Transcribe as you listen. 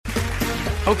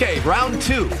Okay, round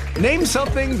 2. Name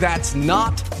something that's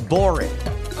not boring.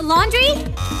 A laundry?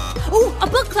 Ooh, a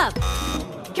book club.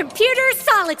 Computer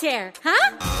solitaire,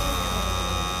 huh?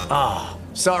 Ah,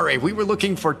 sorry, we were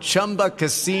looking for Chumba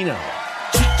Casino.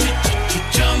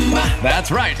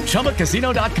 That's right,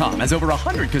 ChumbaCasino.com has over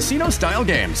 100 casino-style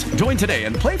games. Join today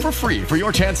and play for free for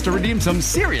your chance to redeem some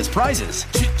serious prizes.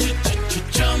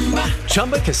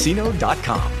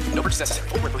 ChumbaCasino.com. No purchase necessary.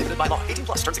 Void where prohibited by law. 18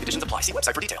 plus terms and conditions apply. See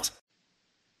website for details.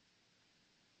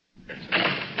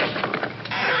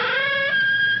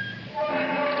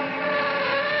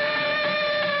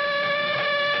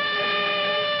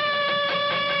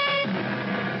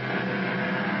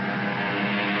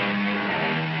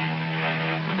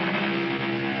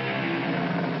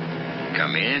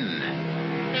 Come in.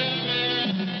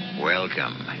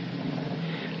 Welcome.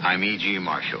 I'm E.G.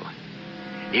 Marshall.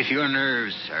 If your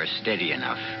nerves are steady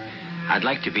enough, I'd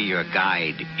like to be your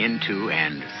guide into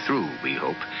and through, we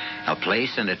hope, a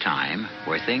place and a time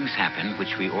where things happen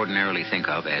which we ordinarily think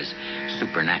of as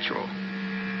supernatural,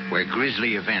 where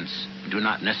grisly events do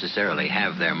not necessarily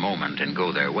have their moment and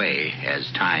go their way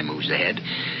as time moves ahead,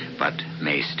 but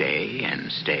may stay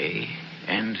and stay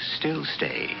and still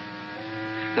stay.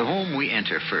 The home we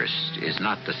enter first is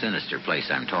not the sinister place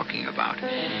I'm talking about.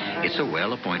 It's a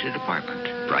well-appointed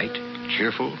apartment, bright,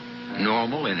 cheerful,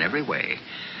 normal in every way,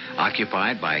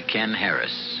 occupied by Ken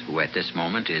Harris, who at this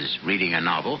moment is reading a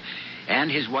novel, and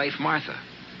his wife, Martha,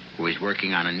 who is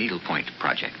working on a needlepoint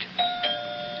project.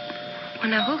 Well,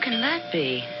 now, who can that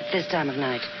be at this time of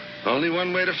night? Only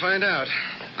one way to find out.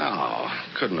 Oh,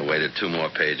 couldn't have waited 2 more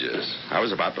pages. I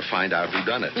was about to find out who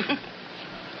done it.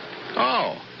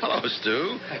 Oh, hello,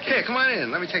 Stu. Here, come on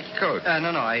in. Let me take your coat.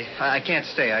 No, I can't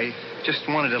stay. I just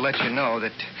wanted to let you know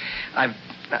that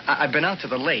I've been out to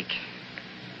the lake.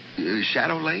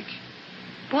 Shadow Lake?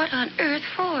 What on earth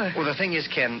for? Well, the thing is,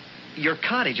 Ken, your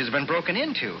cottage has been broken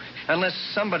into. Unless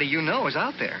somebody you know is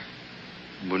out there.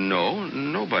 Well, no,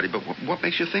 nobody. But what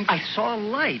makes you think? I saw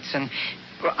lights, and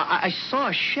I saw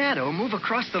a shadow move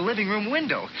across the living room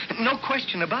window. No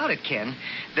question about it, Ken.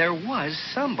 There was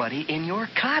somebody in your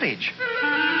cottage.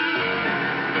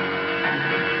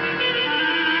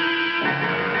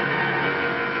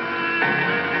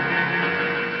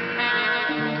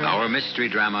 Our mystery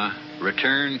drama,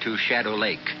 Return to Shadow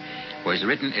Lake, was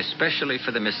written especially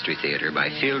for the Mystery Theater by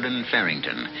Fielden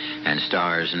Farrington and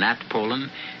stars Nat Polen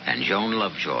and Joan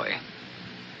Lovejoy.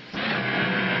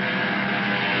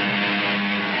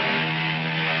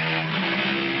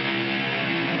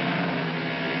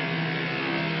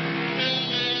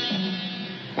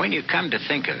 When you come to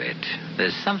think of it,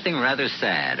 there's something rather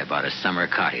sad about a summer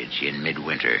cottage in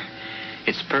midwinter.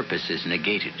 Its purpose is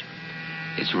negated.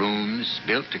 Its rooms,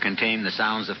 built to contain the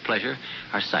sounds of pleasure,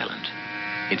 are silent.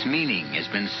 Its meaning has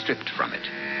been stripped from it.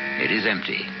 It is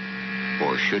empty,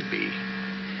 or should be.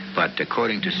 But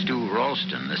according to Stu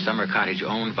Ralston, the summer cottage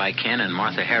owned by Ken and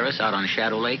Martha Harris out on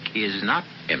Shadow Lake is not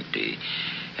empty,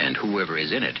 and whoever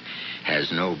is in it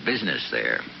has no business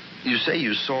there. You say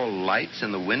you saw lights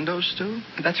in the windows, Stu?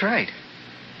 That's right.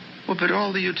 Well, but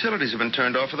all the utilities have been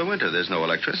turned off for the winter. There's no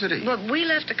electricity. Look, we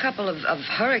left a couple of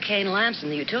hurricane lamps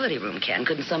in the utility room, Ken.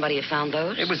 Couldn't somebody have found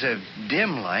those? It was a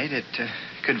dim light. It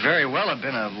could very well have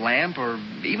been a lamp or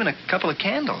even a couple of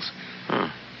candles. Huh.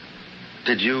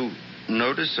 Did you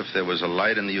notice if there was a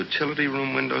light in the utility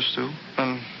room windows, Stu?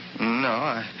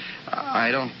 No, I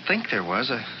don't think there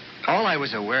was. All I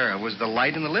was aware of was the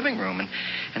light in the living room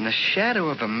and the shadow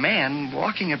of a man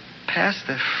walking past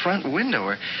the front window,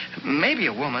 or maybe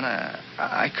a woman.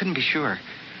 I couldn't be sure.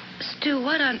 Stu,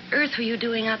 what on earth were you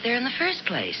doing out there in the first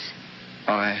place?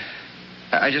 Oh,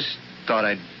 I just thought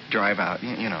I'd drive out,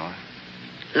 you know.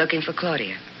 Looking for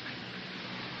Claudia.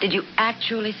 Did you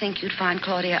actually think you'd find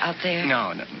Claudia out there?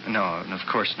 No, of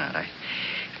course not.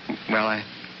 I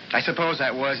suppose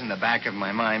that was in the back of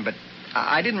my mind, but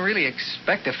I didn't really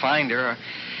expect to find her.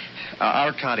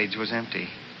 Our cottage was empty.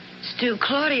 Stu,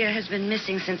 Claudia has been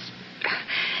missing since...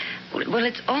 Well,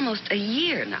 it's almost a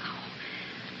year now.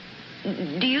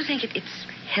 Do you think it's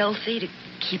healthy to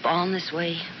keep on this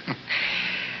way?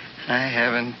 I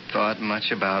haven't thought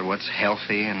much about what's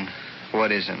healthy and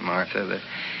what isn't, Martha.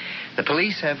 The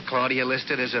police have Claudia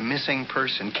listed as a missing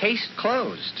person. Case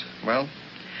closed. Well,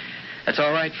 that's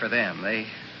all right for them.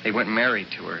 They weren't married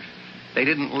to her. They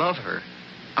didn't love her.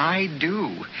 I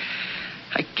do.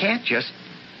 I can't just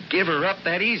give her up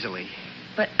that easily.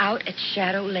 But out at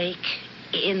Shadow Lake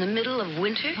in the middle of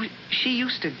winter? Well, she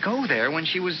used to go there when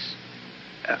she was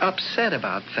upset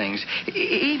about things.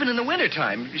 Even in the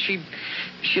wintertime.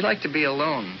 She liked to be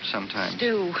alone sometimes.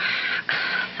 Stu,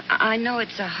 I know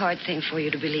it's a hard thing for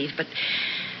you to believe, but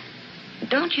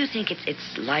Don't you think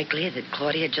it's likely that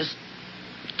Claudia just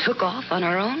took off on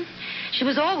her own? She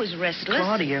was always restless.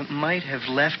 Claudia might have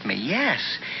left me,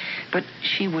 yes. But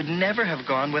she would never have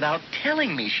gone without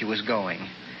telling me she was going.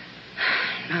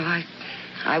 No,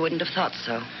 I wouldn't have thought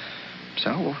so.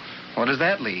 So, what does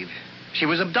that leave? She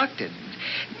was abducted.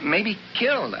 Maybe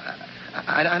killed.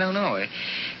 I don't know.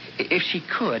 If she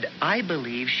could, I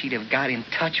believe she'd have got in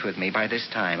touch with me by this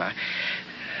time.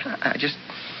 I just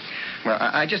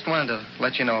wanted to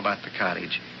let you know about the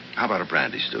cottage. How about a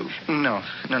brandy, Stu? No,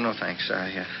 thanks.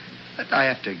 I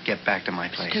have to get back to my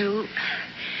place. Stu,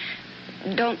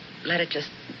 don't let it just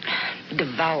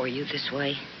devour you this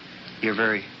way. You're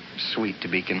very sweet to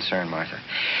be concerned, Martha.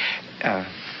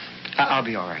 I'll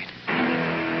be all right.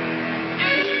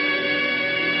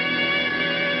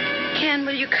 Ken,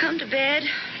 will you come to bed?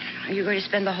 Are you going to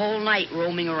spend the whole night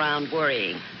roaming around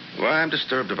worrying? Well, I'm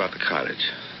disturbed about the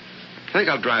cottage. I think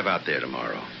I'll drive out there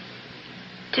tomorrow.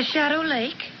 To Shadow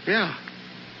Lake? Yeah.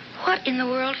 What in the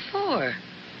world for?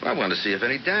 I want to see if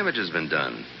any damage has been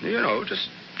done. Just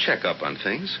check up on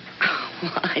things.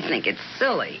 Well, I think it's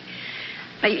silly.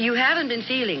 Now, you haven't been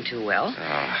feeling too well.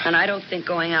 And I don't think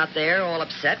going out there all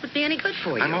upset would be any good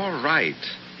for you. I'm all right.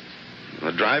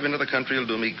 A drive into the country will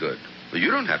do me good. Well, you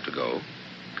don't have to go.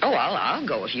 Oh, well, I'll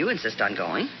go if you insist on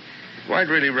going. Well, I'd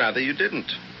really rather you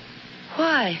didn't.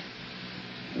 Why?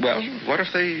 Well, what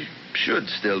if they should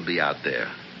still be out there?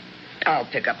 I'll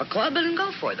pick up a club and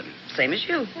go for them. Same as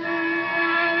you.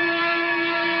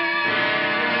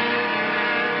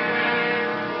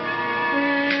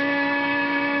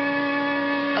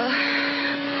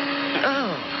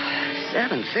 Oh,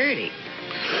 7:30.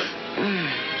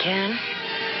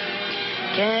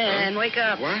 Ken, wake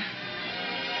up. What?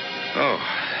 Oh.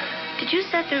 Did you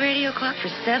set the radio clock for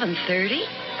 7:30?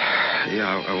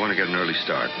 Yeah, I want to get an early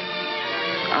start.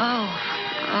 Oh,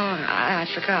 I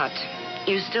forgot.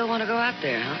 You still want to go out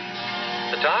there, huh?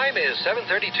 The time is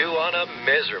 7:32 on a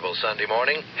miserable Sunday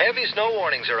morning. Heavy snow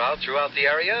warnings are out throughout the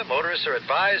area. Motorists are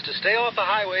advised to stay off the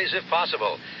highways if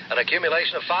possible. An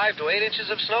accumulation of 5 to 8 inches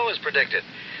of snow is predicted.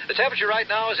 The temperature right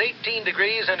now is 18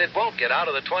 degrees, and it won't get out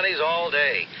of the 20s all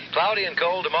day. Cloudy and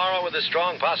cold tomorrow with a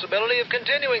strong possibility of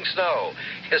continuing snow.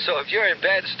 So if you're in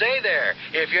bed, stay there.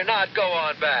 If you're not, go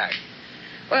on back.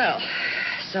 Well,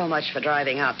 so much for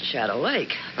driving out to Shadow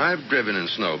Lake. I've driven in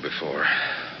snow before.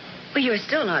 Well, you're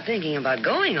still not thinking about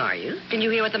going, are you? Didn't you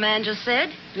hear what the man just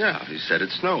said? Yeah, he said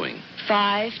it's snowing.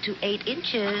 5 to 8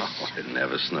 inches. Oh, it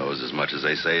never snows as much as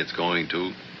they say it's going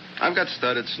to. I've got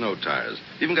studded snow tires.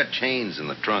 Even got chains in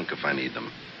the trunk if I need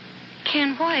them.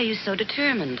 Ken, why are you so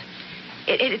determined?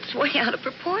 It's way out of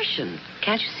proportion.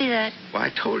 Can't you see that? Well, I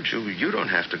told you, you don't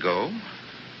have to go.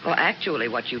 Well, actually,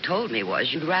 what you told me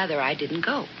was you'd rather I didn't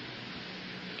go.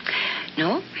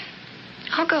 No,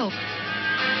 I'll go.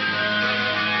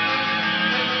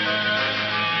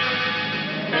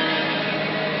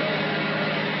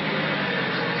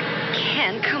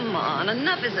 Ken, come on.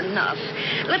 Enough is enough.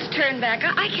 Let's turn back.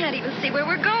 I can't even see where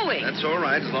we're going. That's all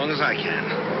right, as long as I can.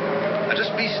 Now,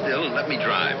 just be still and let me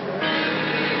drive.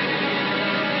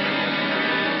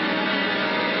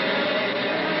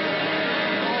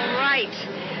 All right.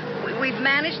 We've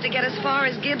managed to get as far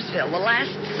as Gibbsville, the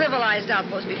last civilized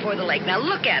outpost before the lake. Now,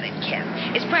 look at it, Ken.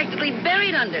 It's practically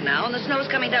buried under now, and the snow's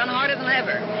coming down harder than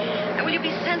ever. Now, will you be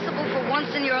sensible for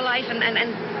once in your life and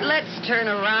let's turn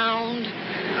around?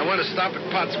 I want to stop at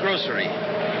Pot's Grocery.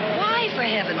 Why, for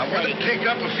heaven's sake? I want to pick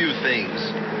up a few things.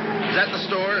 Is that the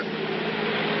store?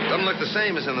 Doesn't look the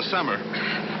same as in the summer.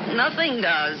 Nothing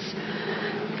does.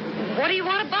 What do you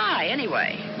want to buy,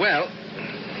 anyway? Well,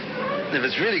 if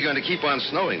it's really going to keep on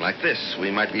snowing like this, we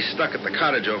might be stuck at the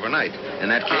cottage overnight. In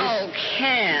that case... Oh,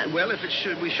 Ken. Well, if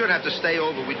we should have to stay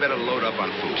over, we'd better load up on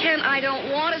food. Ken, I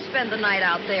don't want to spend the night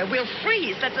out there. We'll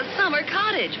freeze. That's a summer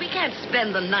cottage. We can't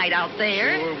spend the night out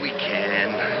there. Sure, we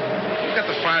can. We've got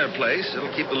the fireplace.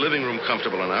 It'll keep the living room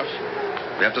comfortable enough.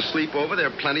 We have to sleep over. There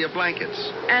are plenty of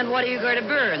blankets. And what are you going to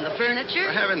burn? The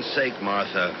furniture? For heaven's sake,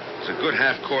 Martha. There's a good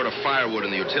half-quart of firewood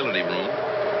in the utility room.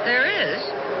 There is?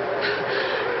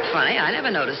 Funny, I never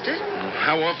noticed it.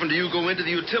 How often do you go into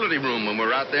the utility room when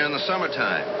we're out there in the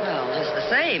summertime? Well, just the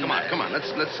same. Come on.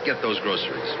 Let's get those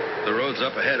groceries. The roads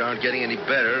up ahead aren't getting any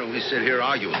better, and we sit here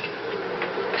arguing.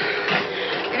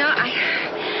 You know,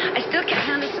 I still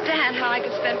can't understand how I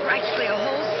could spend practically a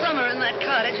whole summer in that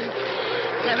cottage and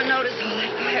never notice all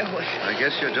that firewood. I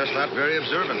guess you're just not very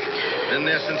observant. Been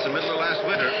there since the middle of last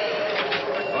winter.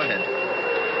 Go ahead.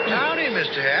 Howdy,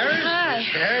 Mr. Harris. Hi.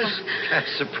 Mr. Harris, I'm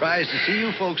surprised to see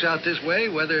you folks out this way,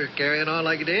 weather carrying on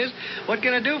like it is. What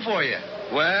can I do for you?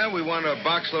 Well, we want a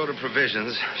box load of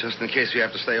provisions, just in case we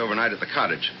have to stay overnight at the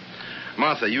cottage.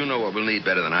 Martha, you know what we'll need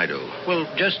better than I do. Well,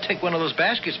 just take one of those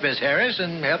baskets, Miss Harris,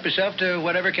 and help yourself to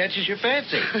whatever catches your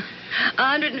fancy.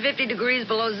 150 degrees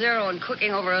below zero and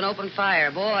cooking over an open fire.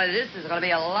 Boy, this is going to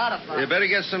be a lot of fun. You better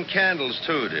get some candles,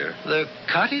 too, dear. The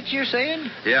cottage, you're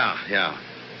saying? Yeah.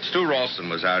 Stu Ralston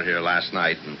was out here last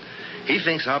night, and he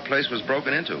thinks our place was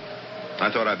broken into.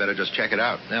 I thought I'd better just check it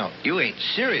out. Now, you ain't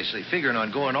seriously figuring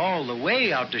on going all the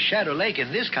way out to Shadow Lake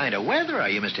in this kind of weather, are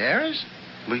you, Mr. Harris?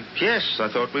 Yes, I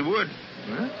thought we would.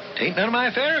 Well, tain't none of my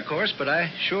affair, of course, but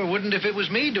I sure wouldn't if it was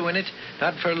me doing it.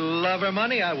 Not for love or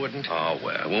money, I wouldn't. Oh,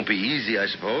 well, it won't be easy, I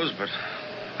suppose, but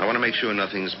I want to make sure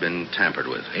nothing's been tampered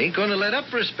with. Ain't going to let up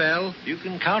for a spell. You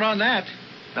can count on that.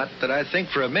 Not that I think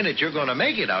for a minute you're going to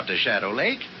make it out to Shadow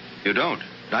Lake. You don't?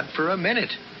 Not for a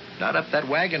minute. Not up that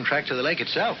wagon track to the lake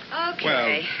itself.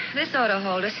 Okay. This ought to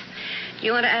hold us.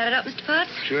 You want to add it up, Mr.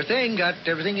 Potts? Sure thing. Got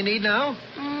everything you need now?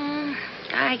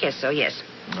 I guess so, yes.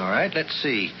 All right, let's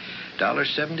see.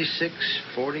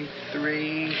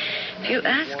 $1.76.43. If you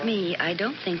ask me, I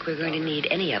don't think we're going to need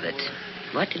any of it.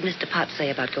 What did Mr. Potts say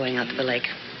about going out to the lake?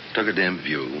 Took a dim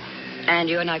view. And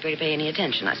you're not going to pay any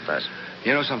attention, I suppose.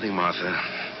 You know something, Martha?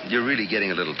 You're really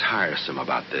getting a little tiresome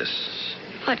about this.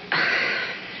 What?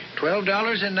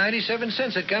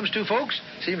 $12.97 it comes to, folks.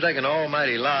 Seems like an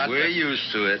almighty lot. We're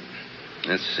used to it.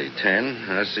 Let's see, 10.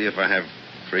 Let's see if I have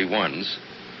 3 ones.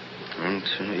 1,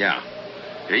 2, yeah.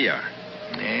 Here you are.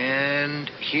 And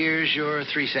here's your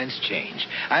 3 cents change.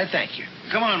 I thank you.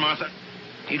 Come on, Martha.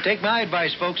 You take my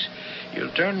advice, folks.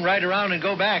 You'll turn right around and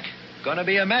go back. Gonna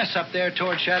be a mess up there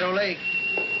toward Shadow Lake.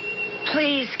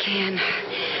 Please, Ken.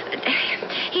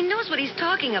 He knows what he's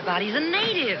talking about. He's a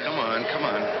native. Come on.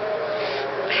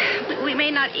 We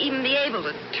may not even be able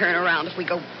to turn around if we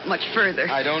go much further.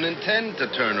 I don't intend to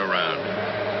turn around.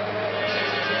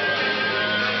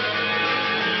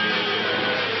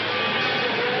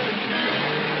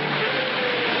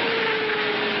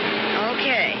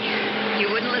 Okay. You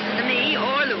wouldn't listen to me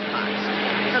or Lou Potts.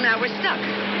 So now we're stuck.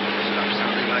 Stop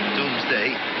sounding like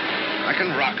doomsday. I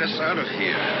can rock us out of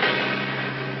here.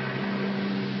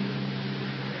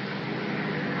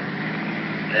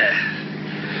 There.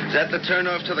 Is that the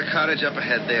turnoff to the cottage up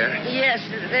ahead there? Yes,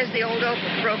 there's the old oak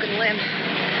with broken limb.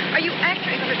 Are you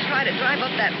actually going to try to drive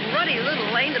up that ruddy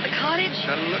little lane to the cottage?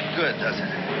 Doesn't look good, does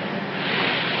it?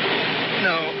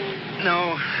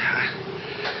 No.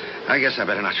 I guess I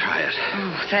better not try it.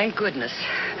 Oh, thank goodness.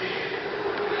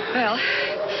 Well,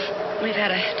 we've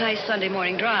had a nice Sunday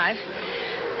morning drive.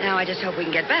 Now I just hope we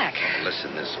can get back.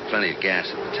 Listen, there's plenty of gas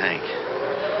in the tank.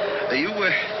 You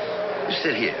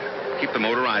sit here. Keep the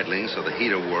motor idling so the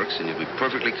heater works and you'll be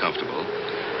perfectly comfortable.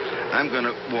 I'm going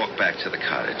to walk back to the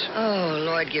cottage. Oh,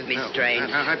 Lord, give me strength.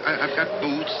 I've got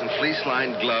boots and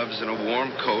fleece-lined gloves and a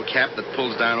warm coat, cap that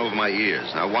pulls down over my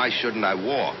ears. Now, why shouldn't I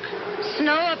walk?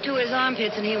 Snow up to his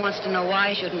armpits, and he wants to know why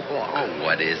I shouldn't walk. Oh,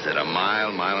 what is it, a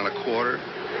mile and a quarter?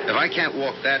 If I can't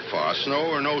walk that far, snow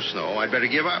or no snow, I'd better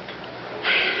give up.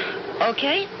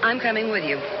 Okay, I'm coming with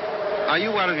you. Are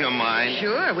you out of your mind?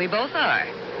 Sure, we both are.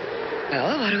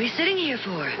 Well, what are we sitting here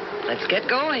for? Let's get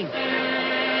going.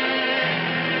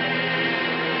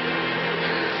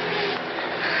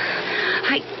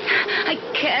 I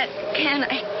can't, Ken.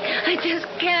 I just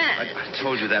can't. I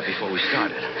told you that before we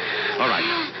started. All right.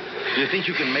 Do you think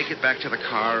you can make it back to the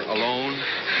car alone?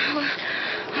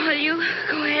 Will you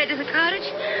go ahead to the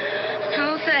cottage?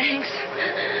 No, thanks.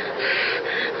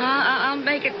 I'll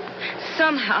make it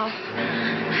somehow.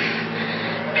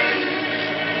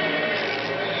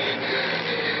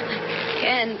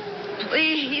 Ken,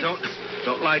 please.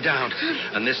 Don't lie down.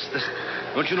 And this,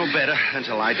 don't you know better than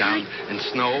to lie down in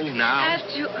snow now? I have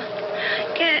to.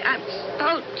 Ken, I'm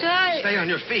so tired. Stay on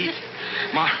your feet.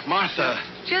 Martha.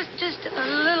 Just a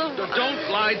little. Don't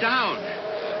lie down.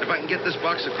 If I can get this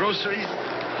box of groceries,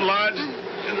 lodged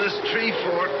in this tree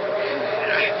fort.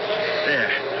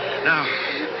 There. Now,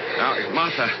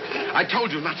 Martha, I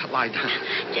told you not to lie down.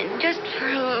 Just for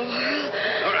a little while.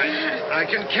 All right. I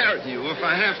can carry you if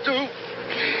I have to.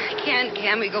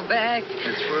 Can we go back?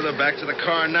 It's further back to the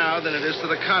car now than it is to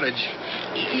the cottage.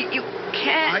 You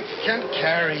can't. I can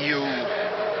carry you.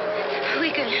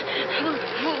 We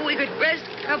could rest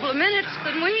a couple of minutes,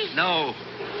 couldn't we? No.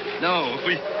 If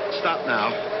we stop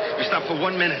now, we stop for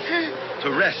 1 minute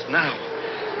to rest now.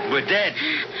 We're dead.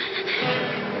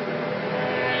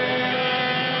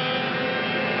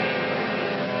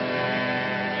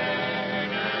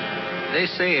 They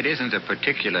say it isn't a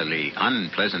particularly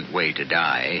unpleasant way to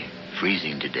die,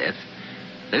 freezing to death.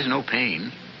 There's no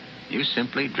pain. You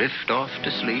simply drift off to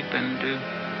sleep, and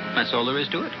that's all there is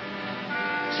to it.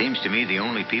 Seems to me the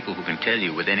only people who can tell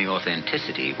you with any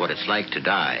authenticity what it's like to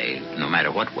die, no matter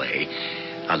what way,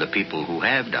 are the people who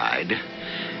have died,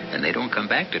 and they don't come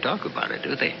back to talk about it,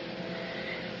 do they?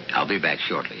 I'll be back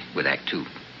shortly with Act Two.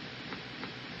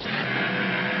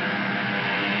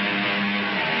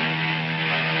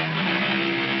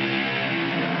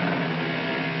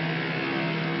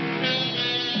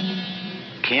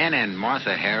 Ken and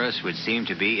Martha Harris would seem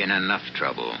to be in enough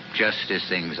trouble, just as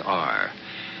things are.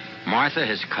 Martha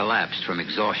has collapsed from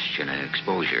exhaustion and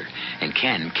exposure, and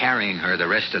Ken, carrying her the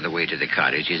rest of the way to the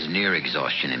cottage, is near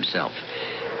exhaustion himself.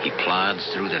 He plods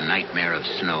through the nightmare of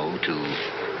snow to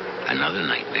another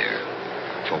nightmare.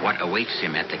 For what awaits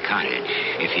him at the cottage,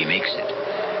 if he makes it,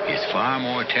 is far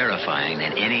more terrifying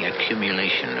than any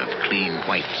accumulation of clean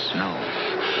white snow.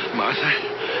 Martha,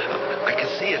 I can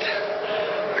see it.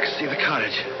 I can see the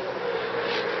cottage.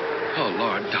 Oh,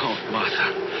 Lord, don't,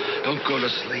 Martha. Don't go to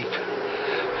sleep.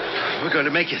 We're going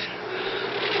to make it.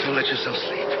 Don't let yourself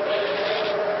sleep.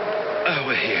 Oh,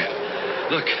 we're here.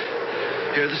 Look,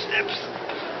 here are the steps.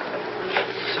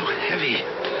 So heavy.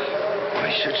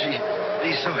 Why should she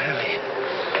be so heavy?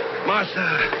 Martha!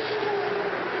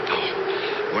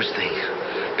 Oh, worst thing.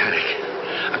 Panic.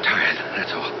 I'm tired,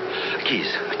 that's all. The keys.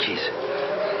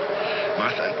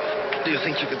 Martha, do you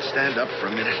think you could stand up for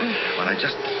a minute while I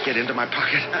just get into my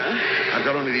pocket? I've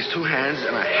got only these two hands,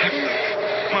 and I have to...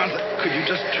 Martha, could you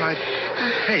just try...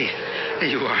 Hey,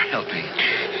 you are helping.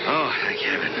 Oh, thank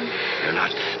heaven. You're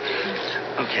not...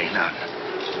 Okay, now,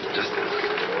 just...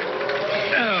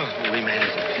 Oh, we made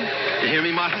it. You hear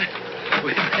me, Martha?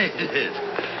 We made it.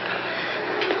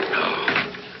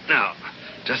 Oh, now,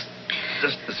 just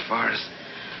as far as...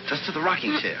 Just to the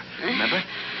rocking chair, remember?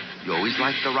 You always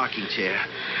liked the rocking chair.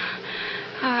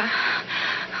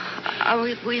 Are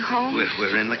we home?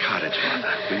 We're in the cottage,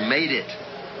 Martha. We made it.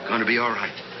 Going to be all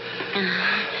right. Can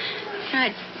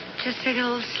I just take a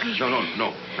little sleep?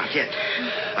 No, not yet.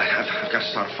 I've got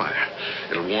to start a fire.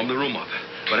 It'll warm the room up.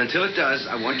 But until it does,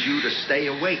 I want you to stay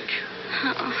awake.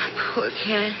 Oh, poor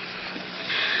Ken.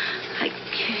 I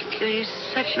give you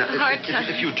such a hard time.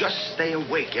 If you just stay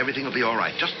awake, everything will be all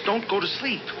right. Just don't go to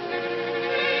sleep.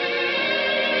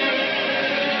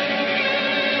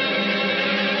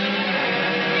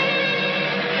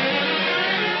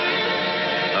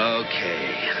 Okay.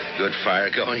 Good fire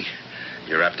going.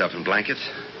 You're wrapped up in blankets.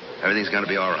 Everything's going to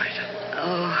be all right.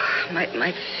 Oh,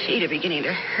 my feet are beginning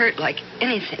to hurt like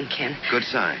anything, Ken. Good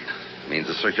sign. Means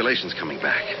the circulation's coming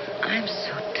back. I'm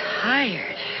so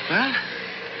tired. Well,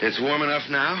 it's warm enough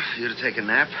now for you to take a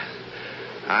nap.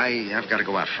 I've got to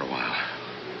go out for a while.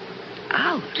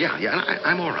 Out? Yeah,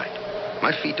 I'm all right.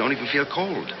 My feet don't even feel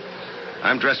cold.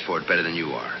 I'm dressed for it better than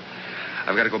you are.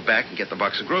 I've got to go back and get the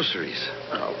box of groceries.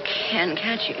 Oh, Ken,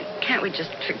 can't we just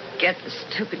forget the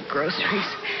stupid groceries?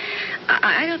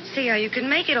 I don't see how you can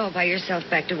make it all by yourself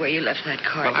back to where you left that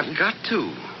car. Well, I've got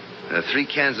to. There are 3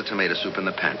 cans of tomato soup in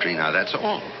the pantry. Now, that's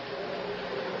all.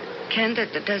 Ken,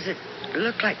 does it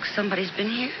look like somebody's been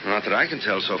here? Not that I can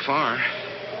tell so far.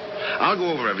 I'll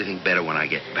go over everything better when I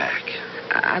get back.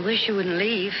 I wish you wouldn't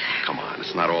leave. Come on,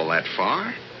 it's not all that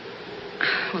far.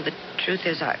 Well, the truth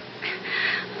is,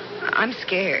 I'm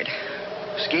scared.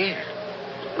 Scared?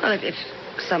 Well, if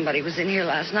somebody was in here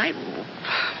last night,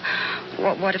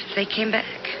 what if they came back?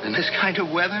 In this kind of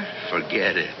weather?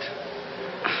 Forget it.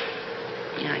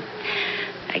 Yeah,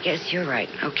 I guess you're right.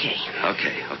 Okay.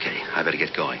 Okay. I better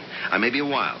get going. I may be a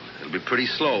while. It'll be pretty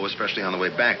slow, especially on the way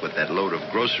back with that load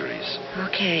of groceries.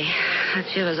 Okay. I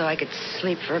feel as though I could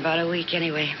sleep for about a week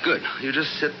anyway. Good. You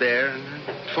just sit there and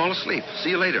fall asleep. See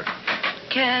you later.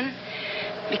 Ken,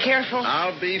 be careful.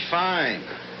 I'll be fine.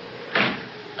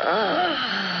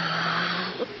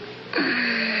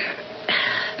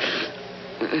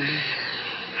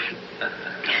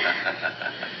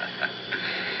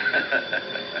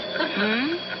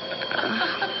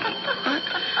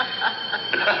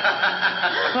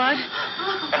 What?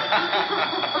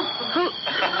 Who?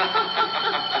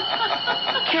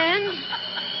 Ken?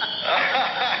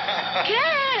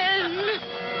 Ken!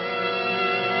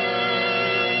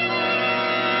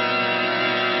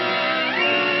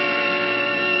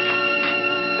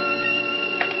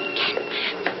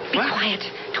 Be quiet.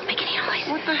 Don't make any noise.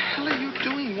 What the hell are you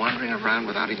doing wandering around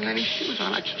without even any shoes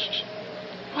on?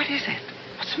 What is it?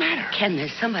 What's the matter? Ken,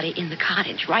 there's somebody in the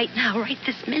cottage right now, right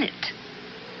this minute.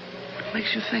 What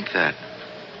makes you think that?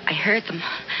 I heard them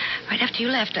right after you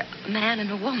left, a man and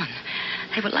a woman.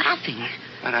 They were laughing.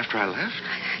 Right after I left?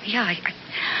 Yeah, I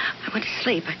went to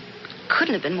sleep. I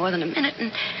couldn't have been more than a minute,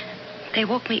 and they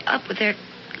woke me up with their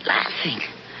laughing.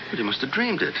 Well, you must have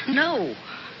dreamed it. No,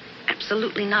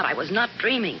 absolutely not. I was not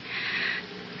dreaming.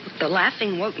 The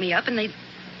laughing woke me up, and they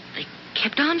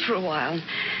kept on for a while.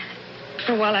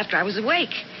 For a while after I was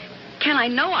awake. Ken, I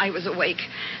know I was awake.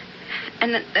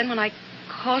 And then when I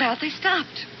called out, they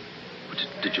stopped.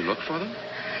 Did you look for them?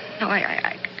 No,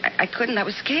 I couldn't. I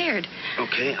was scared.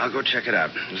 Okay, I'll go check it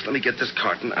out. Just let me get this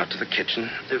carton out to the kitchen.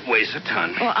 It weighs a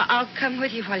ton. Well, I'll come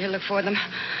with you while you look for them.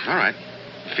 All right.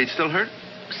 Feet still hurt?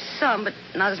 Some, but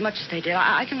not as much as they did.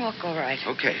 I can walk all right.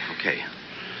 Okay.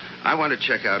 I want to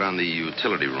check out on the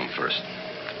utility room first.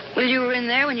 Well, you were in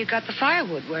there when you got the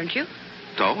firewood, weren't you?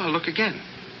 So, I'll look again.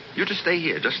 You just stay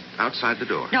here, just outside the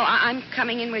door. No, I'm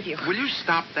coming in with you. Will you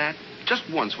stop that? Just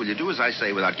once, will you do as I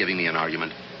say without giving me an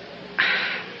argument?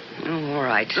 Oh, all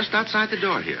right. Just outside the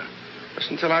door here. Just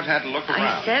until I've had a look around.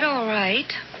 I said all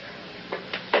right.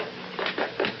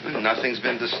 Nothing's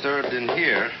been disturbed in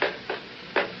here.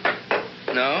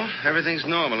 No, everything's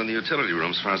normal in the utility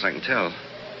room as far as I can tell.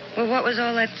 Well, what was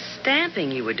all that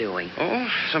stamping you were doing? Oh,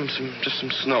 just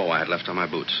some snow I had left on my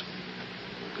boots.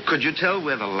 Could you tell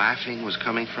where the laughing was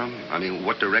coming from? I mean,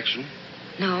 what direction?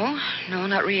 No,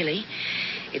 not really.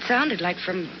 It sounded like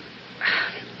from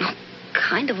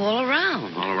kind of all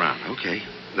around. All around, okay.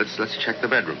 Let's check the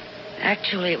bedroom.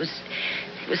 Actually, it was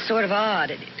sort of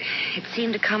odd. It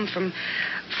seemed to come from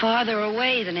farther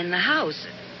away than in the house.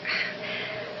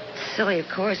 Silly, of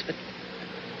course, but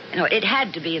it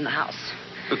had to be in the house.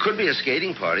 It could be a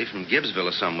skating party from Gibbsville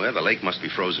or somewhere. The lake must be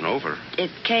frozen over.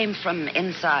 It came from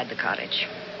inside the cottage.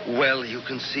 Well, you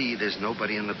can see there's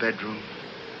nobody in the bedroom.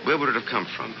 Where would it have come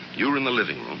from? You were in the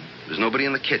living room. There's nobody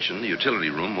in the kitchen, the utility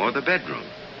room, or the bedroom.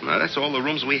 Now, that's all the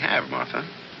rooms we have, Martha.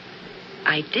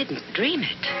 I didn't dream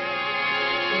it.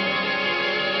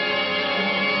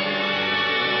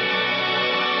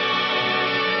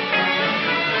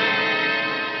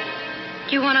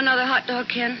 You want another hot dog,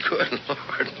 Ken? Good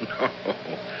Lord, no.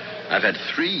 I've had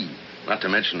 3, not to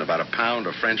mention about a pound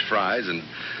of French fries and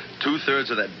 2/3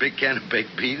 of that big can of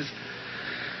baked beans.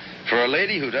 For a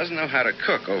lady who doesn't know how to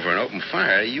cook over an open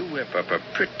fire, you whip up a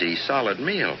pretty solid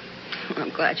meal. I'm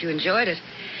glad you enjoyed it.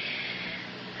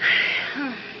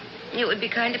 It would be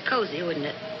kind of cozy, wouldn't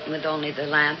it? With only the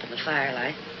lamp and the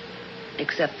firelight.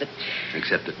 Except that...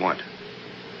 Except that what?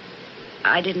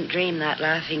 I didn't dream that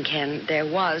laughing, Ken. There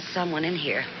was someone in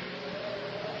here.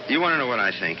 You want to know what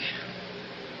I think?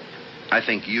 I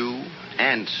think you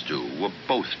and Stu were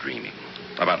both dreaming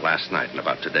about last night and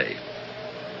about today.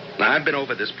 Now, I've been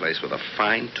over this place with a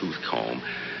fine-tooth comb.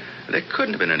 There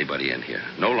couldn't have been anybody in here.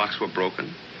 No locks were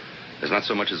broken. There's not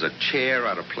so much as a chair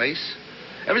out of place.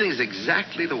 Everything's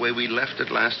exactly the way we left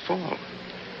it last fall.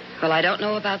 Well, I don't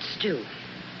know about Stu.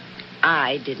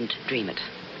 I didn't dream it.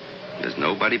 There's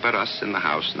nobody but us in the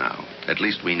house now. At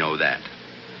least we know that.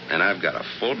 And I've got a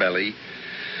full belly,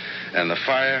 and the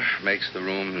fire makes the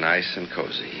room nice and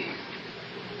cozy.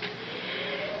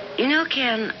 You know,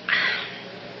 Ken,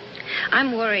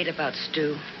 I'm worried about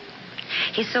Stu.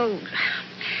 He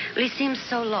seems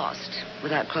so lost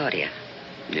without Claudia.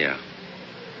 Yeah.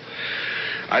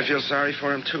 I feel sorry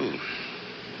for him, too.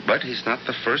 But he's not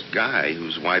the first guy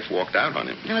whose wife walked out on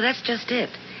him. No, that's just it.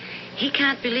 He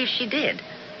can't believe she did.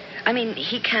 I mean,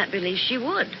 he can't believe she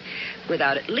would,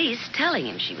 without at least telling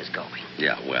him she was going.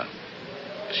 Yeah, well,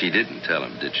 she didn't tell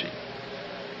him, did she?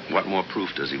 What more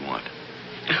proof does he want?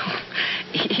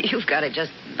 You've got it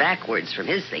just backwards from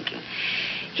his thinking.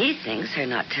 He thinks her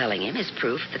not telling him is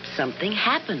proof that something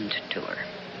happened to her.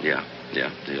 Yeah.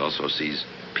 He also sees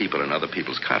people in other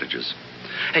people's cottages.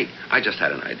 Hey, I just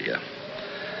had an idea.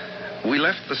 We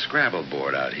left the Scrabble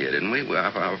board out here, didn't we?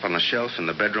 Up on the shelf in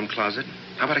the bedroom closet.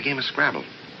 How about a game of Scrabble?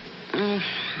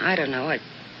 I don't know.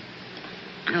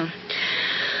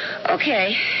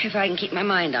 Okay, if I can keep my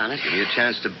mind on it. Give me a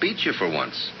chance to beat you for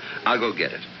once. I'll go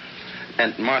get it.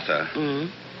 And, Martha,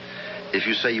 if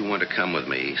you say you want to come with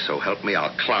me, so help me,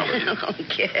 I'll clobber you.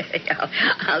 Okay,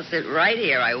 I'll sit right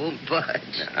here. I won't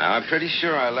budge. I'm pretty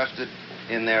sure I left it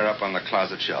in there up on the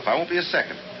closet shelf. I won't be a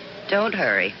second. Don't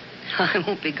hurry. I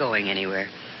won't be going anywhere.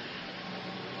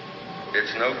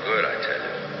 It's no good, I tell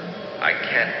you. I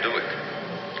can't do it.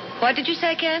 What did you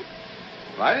say, Ken?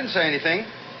 Well, I didn't say anything.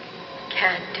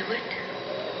 Can't do it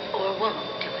or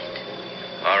won't do it.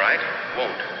 All right,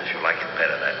 won't, if you like it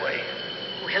better that way.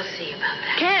 We'll see about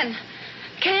that.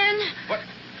 Ken!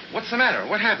 What's the matter?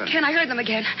 What happened? Ken, I heard them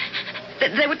again.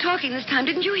 They were talking this time.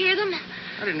 Didn't you hear them?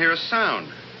 I didn't hear a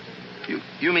sound.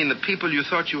 You mean the people you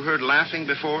thought you heard laughing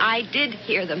before? I did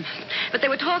hear them. But they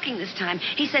were talking this time.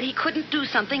 He said he couldn't do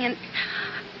something and...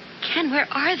 Ken, where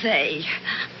are they?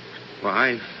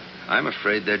 Well, I'm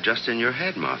afraid they're just in your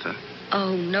head, Martha.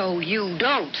 Oh, no, you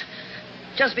don't.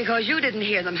 Just because you didn't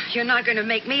hear them, you're not going to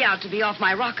make me out to be off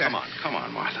my rocker. Come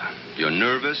on, Martha. You're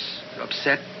nervous, you're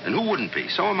upset, and who wouldn't be?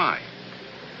 So am I.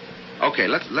 Okay,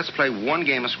 let's play one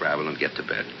game of Scrabble and get to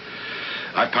bed.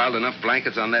 I piled enough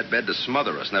blankets on that bed to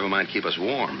smother us, never mind keep us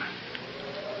warm.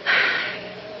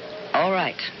 All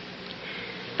right.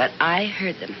 But I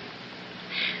heard them.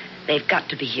 They've got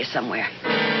to be here somewhere.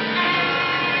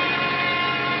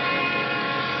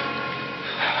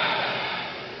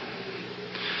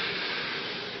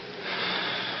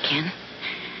 Ken?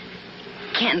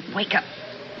 Ken, wake up.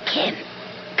 Ken,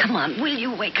 come on, will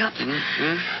you wake up?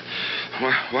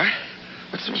 What?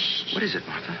 What is it,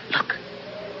 Martha? Look.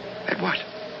 At what?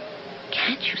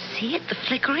 Can't you see it? The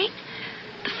flickering?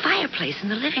 The fireplace in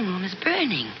the living room is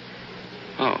burning.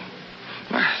 Oh.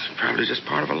 Well, it's probably just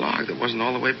part of a log that wasn't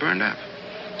all the way burned up.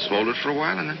 Smoldered for a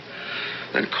while and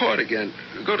then caught again.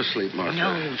 Go to sleep, Martha.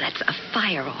 No, that's a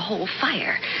fire, a whole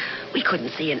fire. We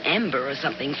couldn't see an ember or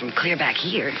something from clear back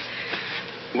here.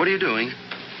 What are you doing?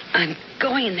 I'm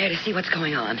going in there to see what's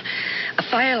going on. A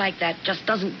fire like that just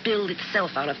doesn't build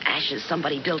itself out of ashes.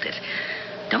 Somebody built it.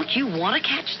 Don't you want to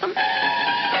catch them? All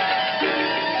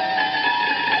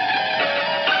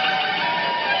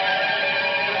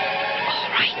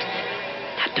right.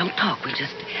 Now, don't talk. We'll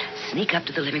just sneak up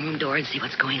to the living room door and see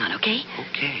what's going on, okay?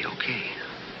 Okay.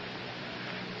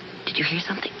 Did you hear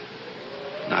something?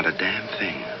 Not a damn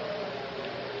thing.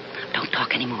 Don't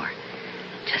talk anymore.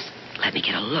 Just let me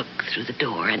get a look through the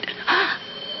door and... Good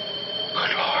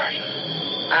Lord.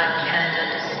 I can't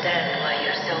understand why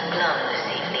you're so glum this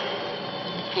evening.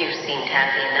 You seemed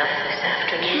happy enough this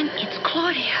afternoon. Ken, it's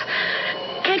Claudia.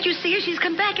 Can't you see her? She's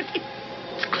come back.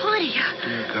 It's Claudia.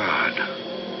 Dear God.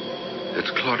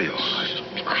 It's Claudia, all right.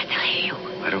 Be quiet, they'll hear you.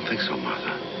 I don't think so,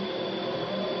 Martha.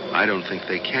 I don't think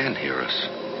they can hear us.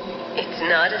 It's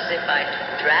not as if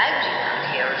I'd dragged you out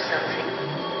here or something.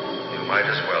 You might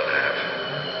as well have.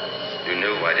 You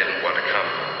knew I didn't want to come.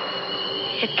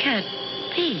 It can't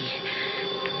be.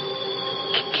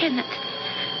 Ken,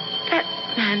 that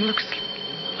man looks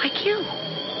like you.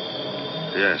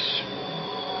 Yes.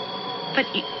 But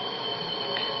it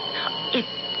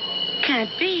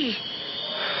can't be.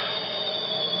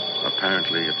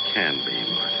 Apparently it can be,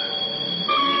 Martha.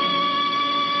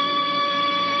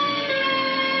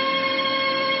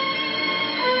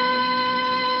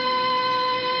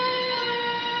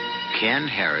 Ken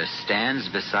Harris stands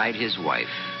beside his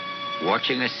wife,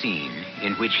 watching a scene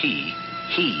in which he,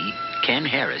 Ken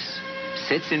Harris,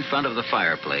 sits in front of the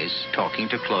fireplace talking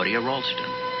to Claudia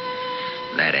Ralston.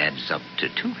 That adds up to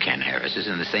 2 Ken Harrises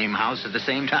in the same house at the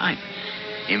same time.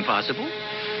 Impossible?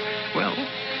 Well,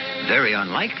 very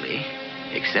unlikely,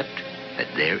 except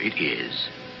that there it is.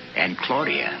 And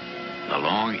Claudia, the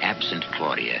long-absent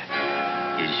Claudia,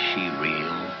 is she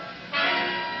real?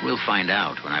 We'll find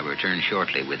out when I return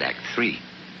shortly with Act 3.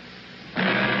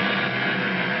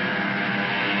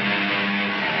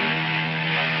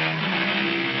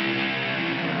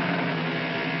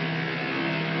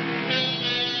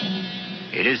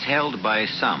 It is held by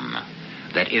some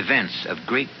that events of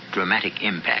great dramatic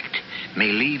impact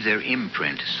may leave their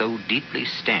imprint so deeply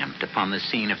stamped upon the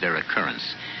scene of their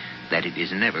occurrence that it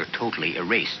is never totally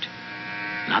erased,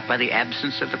 not by the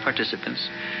absence of the participants,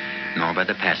 nor by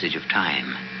the passage of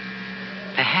time.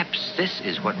 Perhaps this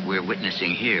is what we're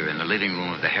witnessing here in the living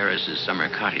room of the Harris' summer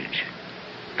cottage.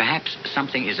 Perhaps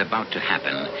something is about to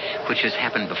happen which has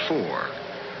happened before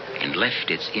and left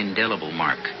its indelible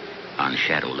mark on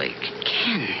Shadow Lake.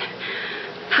 Ken,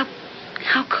 how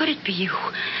could it be you?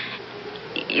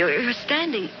 You're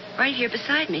standing right here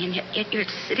beside me, and yet you're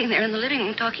sitting there in the living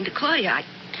room talking to Claudia.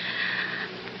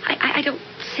 I don't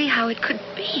see how it could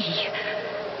be.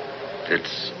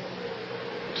 It's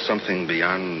something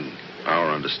beyond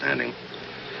our understanding.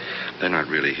 They're not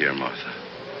really here, Martha.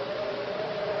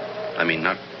 I mean,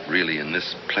 not really in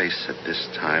this place at this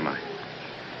time. I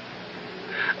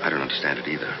don't understand it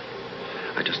either.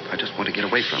 I just want to get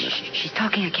away from it. She's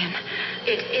talking again.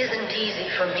 It isn't easy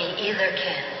for me either,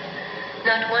 Ken.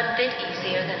 Not one bit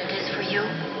easier than it is for you.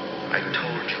 I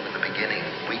told you in the beginning,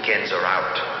 weekends are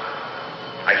out.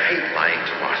 I hate lying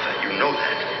to Martha. You know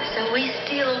that. So we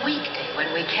steal a weekday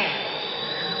when we can.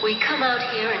 We come out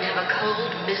here and have a cold,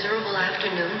 miserable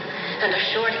afternoon and a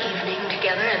short evening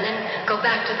together and then go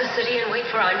back to the city and wait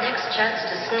for our next chance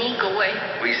to sneak away.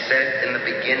 We said in the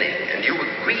beginning, and you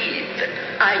agreed that...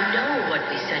 I know what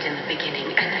we said in the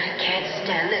beginning, and I can't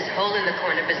stand this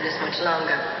hole-in-the-corner business much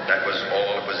longer. That was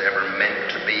all it was ever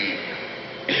meant to be.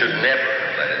 You should never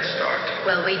have let it start.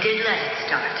 Well, we did let it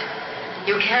start.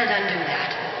 You can't undo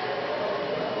that.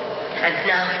 And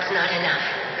now it's not enough.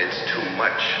 It's too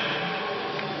much.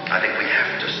 I think we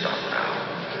have to stop now.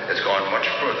 It's gone much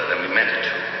further than we meant it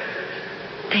to.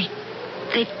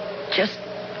 They just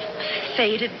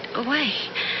faded away.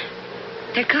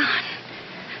 They're gone.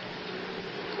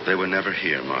 They were never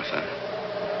here, Martha.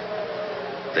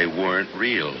 They weren't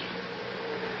real.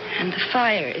 And the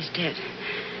fire is dead.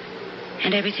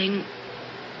 And everything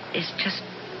is just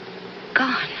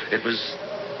gone. It was,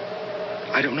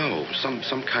 I don't know,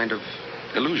 some kind of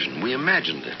illusion. We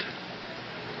imagined it.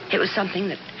 It was something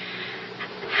that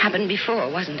happened before,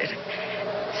 wasn't it?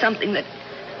 Something that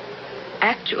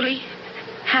actually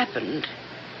happened.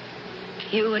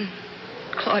 You and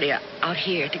Claudia out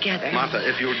here together. Martha,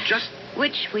 if you'll just...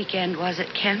 Which weekend was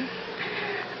it, Ken?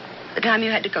 The time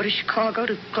you had to go to Chicago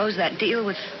to close that deal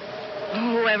with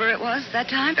whoever it was that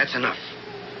time? That's enough.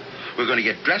 We're going to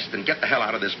get dressed and get the hell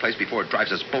out of this place before it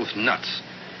drives us both nuts.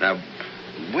 Now,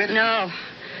 where... No,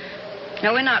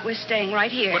 we're not. We're staying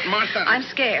right here. But, Martha... I'm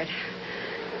scared.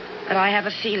 But I have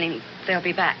a feeling they'll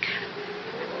be back.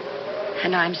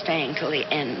 And I'm staying till the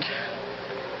end.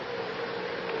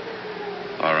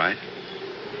 All right.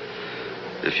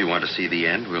 If you want to see the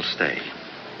end, we'll stay.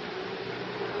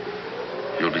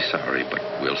 You'll be sorry, but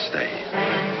we'll stay.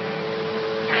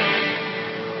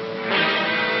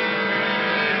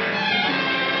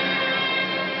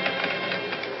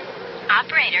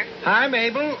 Operator. Hi,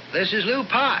 Mabel. This is Lou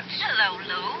Potts. Hello,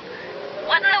 Lou.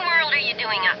 What in the world are you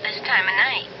doing up this time of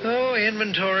night? Oh,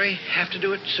 inventory. Have to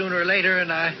do it sooner or later,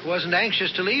 and I wasn't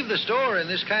anxious to leave the store in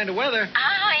this kind of weather.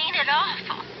 Oh, ain't it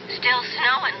awful? Still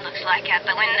snowing, looks like, out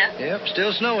the window. Yep,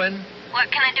 still snowing.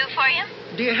 What can I do for you?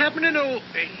 Do you happen to know,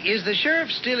 is the sheriff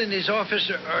still in his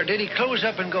office, or did he close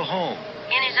up and go home?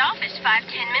 In his office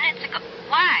 5-10 minutes ago.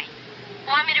 Why?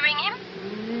 Want me to ring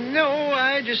him? No,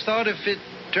 I just thought if it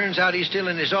turns out he's still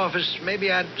in his office,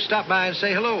 maybe I'd stop by and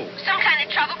say hello. Some kind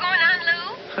of trouble going on,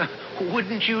 Lou?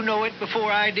 Wouldn't you know it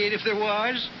before I did if there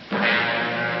was?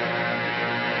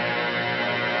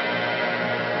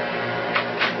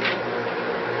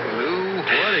 Lou,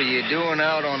 what are you doing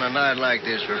out on a night like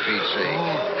this, for Pete's sake?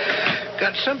 Oh,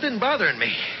 got something bothering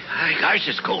me. Gosh,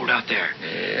 it's cold out there.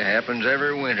 It happens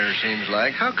every winter, seems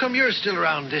like. How come you're still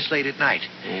around this late at night?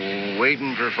 Oh,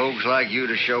 waiting for folks like you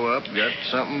to show up. Got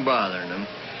something bothering them.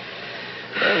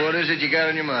 Well, what is it you got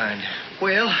on your mind?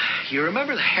 Well, you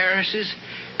remember the Harrises?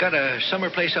 Got a summer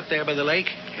place up there by the lake?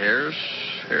 Harris?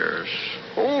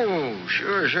 Oh,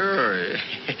 sure.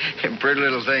 Pretty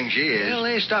little thing she is. Well,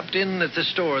 they stopped in at the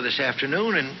store this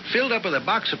afternoon and filled up with a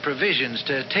box of provisions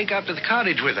to take out to the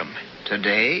cottage with them.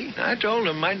 Today? I told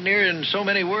them mightn't hear in so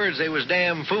many words they was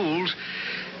damn fools.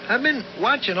 I've been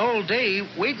watching all day,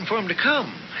 waiting for them to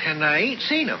come, and I ain't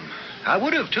seen them. I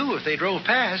would have, too, if they drove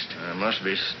past. I must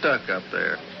be stuck up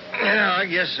there. Yeah, I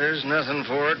guess there's nothing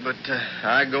for it, but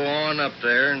I go on up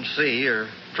there and see, or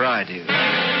try to.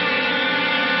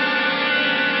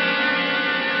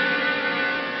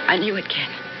 I knew it, Ken.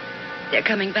 They're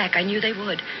coming back. I knew they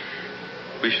would.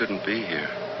 We shouldn't be here.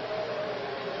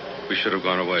 We should have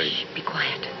gone away. Shh, be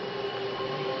quiet.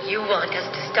 You want us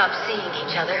to stop seeing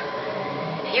each other.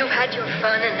 You've had your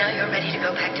fun, and now you're ready to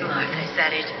go back to Martha. Is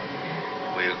that it?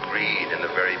 We agreed in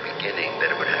the very beginning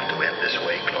that it would have to end this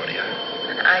way, Claudia.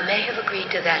 I may have agreed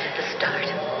to that at the start,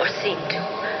 or seemed to.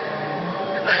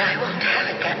 But I won't have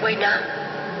it that way now.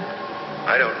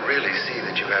 I don't really see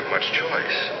that you have much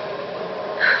choice.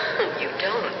 You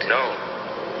don't? No.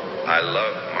 I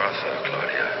love Martha,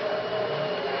 Claudia.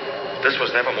 This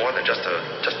was never more than just a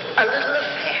little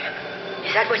affair.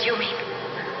 Is that what you mean?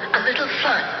 A little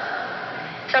fun.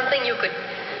 Something you could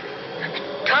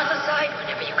toss aside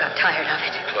whenever you got tired of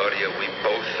it. Claudia, we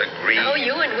both agreed. Oh,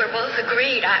 you and we're both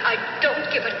agreed. I don't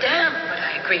give a damn what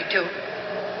I agreed to.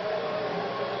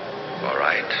 All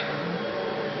right.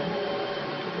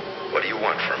 What do you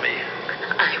want from me?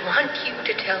 I want you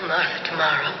to tell Martha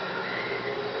tomorrow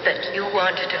that you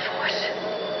want a divorce.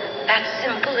 That's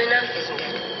simple enough, isn't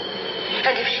it?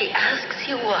 And if she asks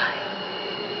you why,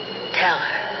 tell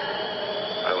her.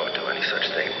 I won't do any such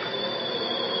thing.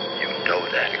 You know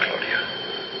that, Claudia.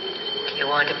 Do you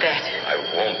want to bet? I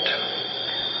won't.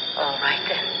 All right,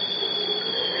 then.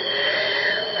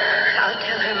 I'll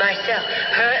tell her myself.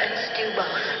 Her and Stu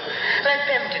both. Let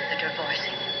them do the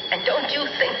divorcing. And don't you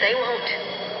think they won't.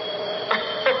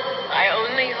 I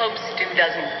only hope Stu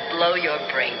doesn't blow your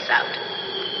brains out.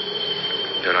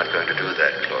 You're not going to do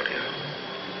that, Claudia.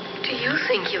 Do you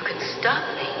think you can stop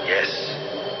me? Yes.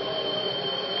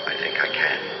 I think I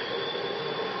can.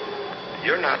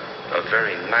 You're not a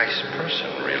very nice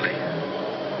person, really.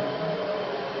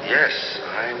 Yes,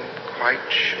 I'm quite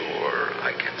sure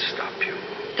I can stop you.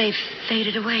 They've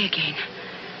faded away again.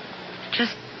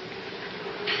 Just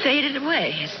faded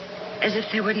away, as if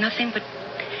they were nothing but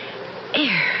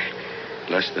air.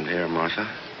 Less than air, Martha.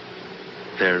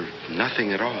 They're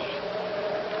nothing at all.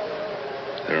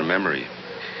 They're a memory.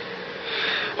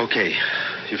 Okay,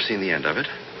 you've seen the end of it.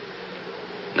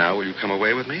 Now, will you come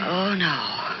away with me? Oh,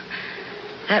 no.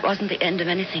 That wasn't the end of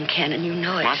anything, Ken, and you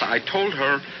know it. Martha, I told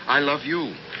her I love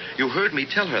you. You heard me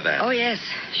tell her that. Oh, yes,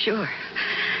 sure.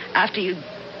 After you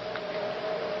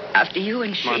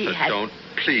and she Martha, had... don't.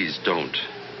 Please don't.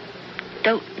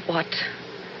 Don't what?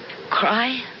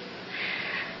 Cry?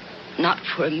 Not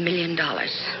for $1 million.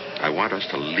 I want us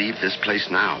to leave this place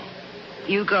now.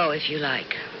 You go if you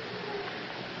like.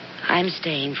 I'm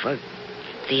staying for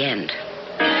the end.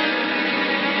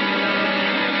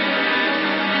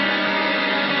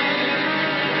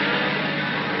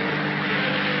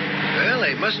 Well,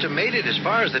 they must have made it as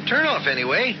far as the turnoff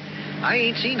anyway. I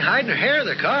ain't seen hide nor hair of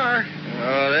the car.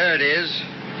 Oh, there it is.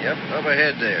 Yep, up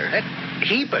ahead there. That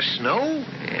heap of snow?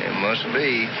 Yeah, must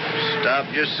be.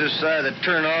 Stopped just this side of the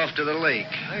turnoff to the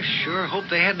lake. I sure hope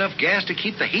they had enough gas to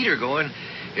keep the heater going.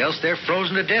 Else they're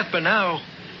frozen to death by now.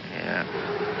 Yeah.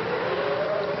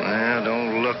 Well,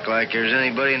 don't look like there's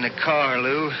anybody in the car,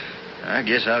 Lou. I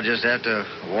guess I'll just have to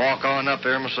walk on up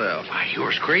there myself. Why,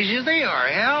 you're as crazy as they are,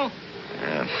 Hal.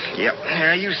 Yep.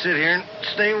 Now, you sit here and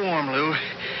stay warm, Lou.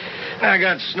 I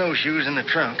got snowshoes in the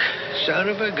trunk. Son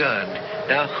of a gun.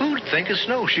 Now, who'd think of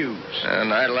snowshoes? A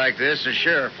night like this, the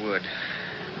sheriff would.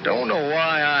 Don't know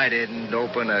why I didn't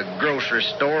open a grocery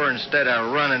store instead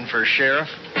of running for sheriff.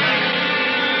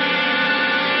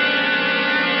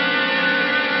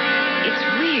 It's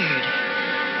weird.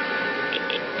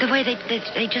 The way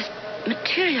they just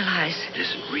materialize. It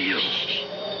isn't real.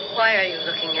 Why are you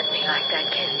looking at me like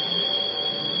that, Ken?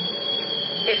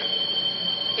 If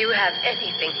you have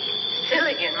anything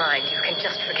silly in mind, you can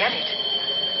just forget it.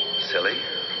 Silly?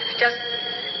 Just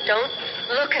don't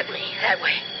look at me that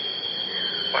way.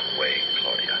 What way,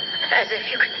 Claudia? As if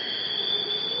you could...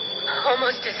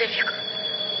 Almost as if you could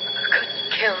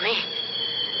kill me.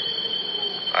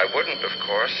 I wouldn't, of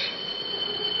course,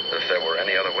 if there were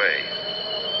any other way.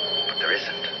 But there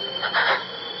isn't.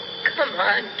 Come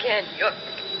on, Ken.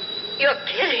 You're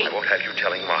kidding. I won't have you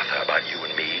telling Martha about you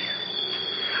and me.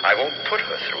 I won't put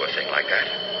her through a thing like that.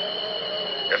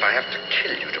 If I have to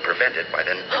kill you to prevent it, why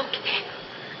then... Okay.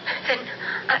 Then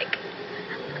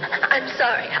I'm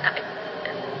sorry.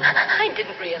 I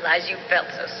didn't realize you felt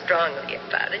so strongly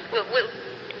about it. We'll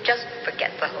just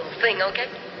forget the whole thing, okay?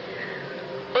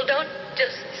 Well, don't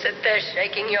just sit there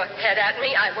shaking your head at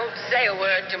me. I won't say a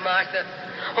word to Martha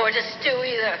or to Stu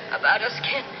either about us,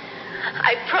 Ken.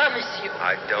 I promise you.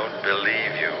 I don't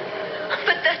believe you.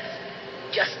 But that's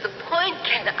just the point,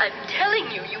 Ken. I'm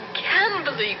telling you, you can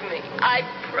believe me. I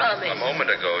promise. A moment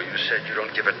ago, you said you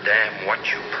don't give a damn what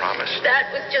you promised.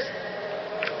 That was just...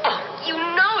 Oh, you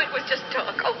know it was just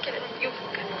talk. Oh, Ken, you've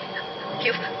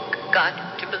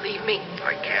got to believe me.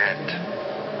 I can't.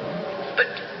 But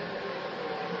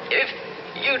if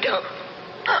you don't...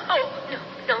 Oh,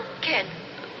 no, Ken.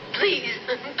 Please.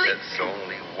 There's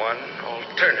only one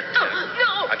alternative.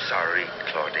 No. I'm sorry,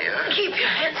 Claudia. Keep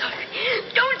your hands off me.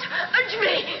 Don't touch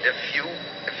me. If you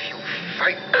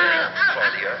fight me,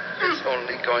 Claudia, it's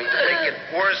only going to make it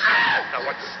worse. Now,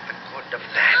 what's the good of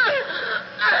that?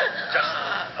 Just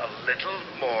a little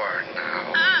more now.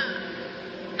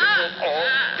 It will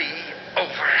all be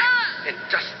over in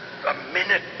just a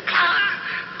minute, Claudia.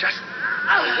 Just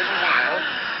a little while,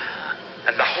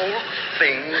 and the whole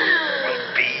thing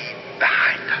will be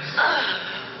behind us.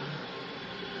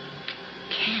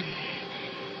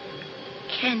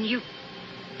 Ken, you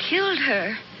killed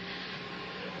her.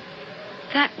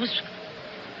 That was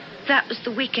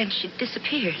the weekend she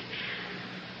disappeared.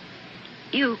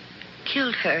 You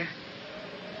killed her.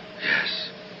 Yes.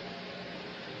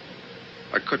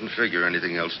 I couldn't figure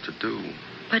anything else to do.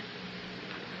 But...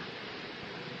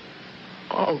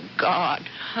 Oh, God.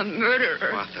 A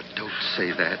murderer. Martha, don't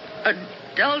say that.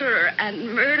 Adulterer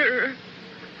and murderer.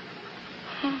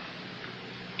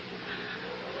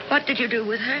 What did you do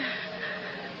with her?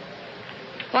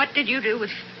 What did you do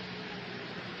with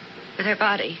her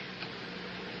body?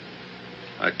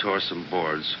 I tore some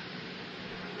boards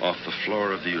off the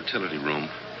floor of the utility room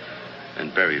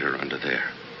and buried her under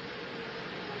there.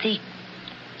 The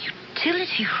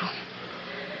utility room?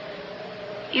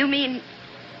 You mean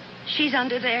she's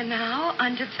under there now,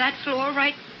 under that floor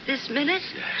right this minute?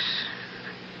 Yes.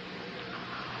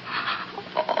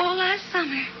 All last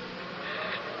summer.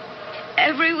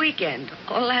 Every weekend,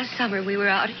 all last summer, we were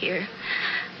out here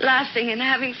laughing and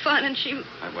having fun, and she...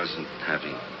 I wasn't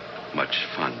having much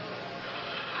fun.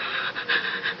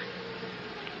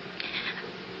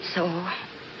 So,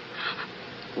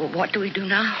 what do we do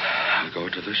now? I'll go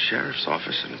to the sheriff's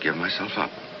office and give myself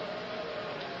up.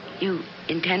 You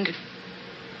intend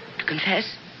to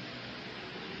confess?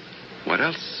 What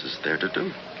else is there to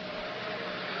do?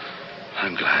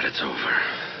 I'm glad it's over.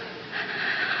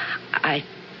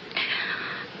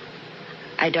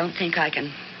 I don't think I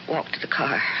can walk to the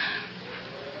car.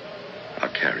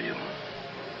 I'll carry you.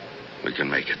 We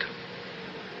can make it.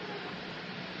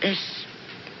 There's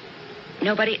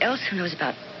nobody else who knows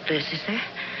about this, is there?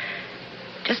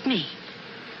 Just me.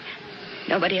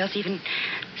 Nobody else even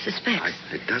suspects.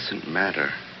 It doesn't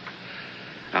matter.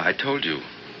 I told you.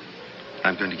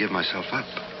 I'm going to give myself up.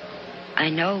 I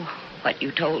know what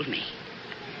you told me.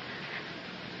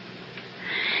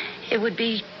 It would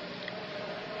be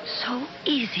so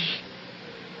easy.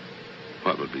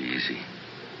 What would be easy?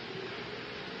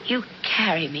 You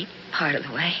carry me part of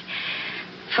the way.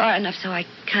 Far enough so I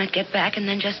can't get back and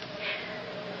then just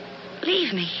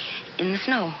leave me in the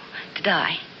snow to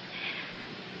die.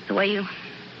 The way you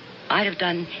might have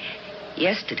done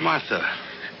yesterday. Martha.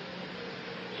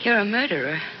 You're a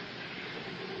murderer.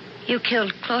 You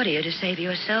killed Claudia to save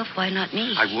yourself. Why not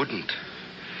me? I wouldn't.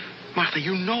 Martha,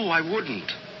 you know I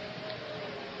wouldn't.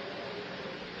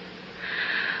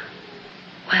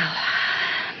 Well,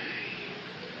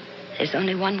 there's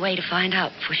only one way to find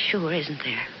out for sure, isn't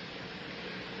there?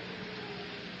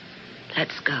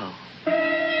 Let's go.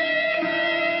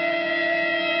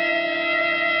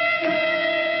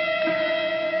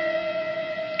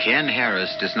 Ken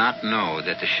Harris does not know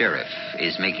that the sheriff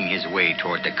is making his way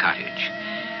toward the cottage,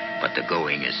 but the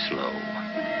going is slow.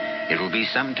 It will be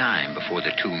some time before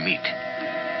the two meet.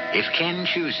 If Ken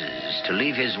chooses to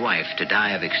leave his wife to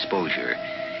die of exposure,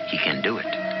 he can do it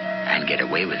and get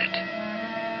away with it.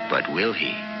 But will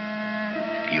he?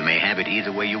 You may have it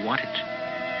either way you want it,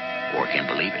 or can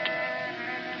believe it.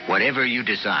 Whatever you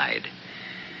decide,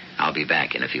 I'll be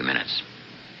back in a few minutes.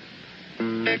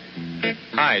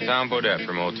 Hi, Tom Bodette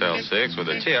from Motel 6 with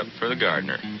a tip for the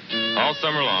gardener. All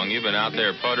summer long, you've been out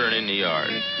there puttering in the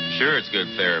yard. Sure, it's good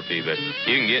therapy, but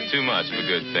you can get too much of a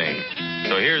good thing.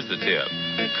 So here's the tip.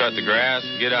 Cut the grass,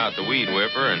 get out the weed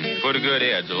whipper, and put a good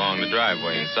edge along the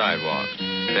driveway and sidewalk.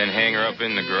 Then hang her up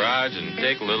in the garage and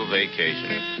take a little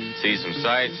vacation. See some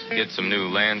sights, get some new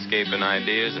landscaping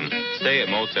ideas, and stay at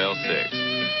Motel 6.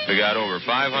 We got over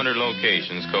 500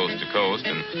 locations coast to coast,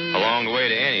 and along the way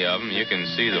to any of them, you can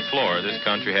see the floor this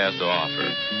country has to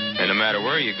offer. And no matter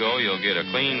where you go, you'll get a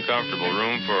clean, comfortable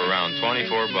room for around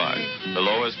 $24, the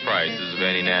lowest prices of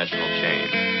any national chain.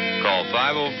 Call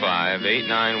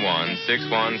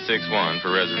 505-891-6161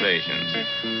 for reservations.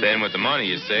 Then with the money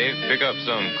you save, pick up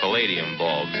some caladium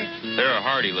bulbs. They're a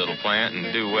hardy little plant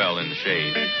and do well in the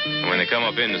shade. And when they come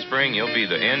up in the spring, you'll be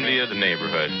the envy of the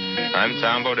neighborhood. I'm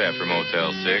Tom Bodette from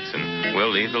Motel 6, and we'll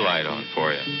leave the light on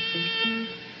for you.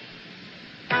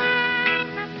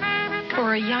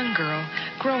 For a young girl,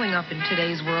 growing up in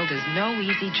today's world is no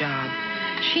easy job.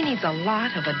 She needs a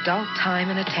lot of adult time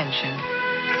and attention,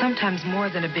 sometimes more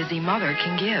than a busy mother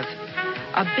can give.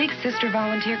 A Big Sister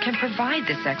volunteer can provide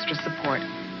this extra support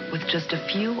with just a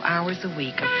few hours a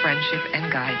week of friendship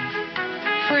and guidance.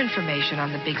 For information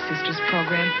on the Big Sisters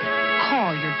program,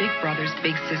 call your Big Brothers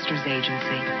Big Sisters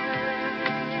agency.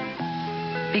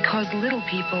 Because little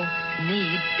people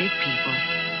need big people.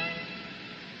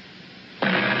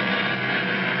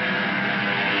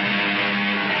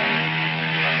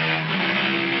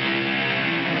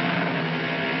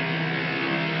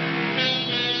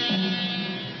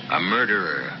 A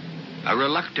murderer, a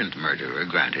reluctant murderer,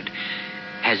 granted,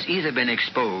 has either been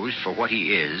exposed for what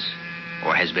he is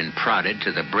or has been prodded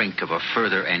to the brink of a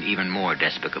further and even more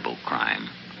despicable crime.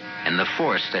 And the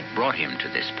force that brought him to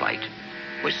this plight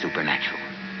was supernatural,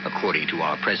 according to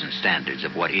our present standards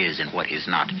of what is and what is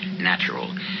not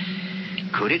natural.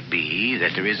 Could it be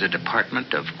that there is a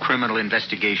department of criminal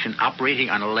investigation operating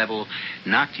on a level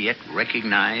not yet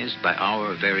recognized by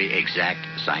our very exact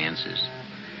sciences?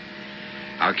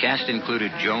 Our cast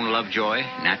included Joan Lovejoy,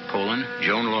 Nat Polan,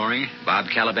 Joan Loring, Bob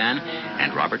Caliban,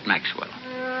 and Robert Maxwell.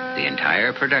 The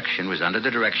entire production was under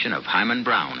the direction of Hyman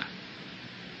Brown.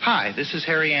 Hi, this is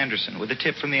Harry Anderson with a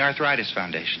tip from the Arthritis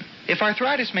Foundation. If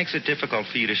arthritis makes it difficult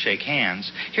for you to shake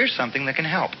hands, here's something that can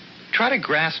help. Try to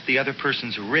grasp the other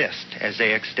person's wrist as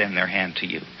they extend their hand to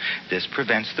you. This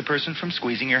prevents the person from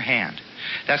squeezing your hand.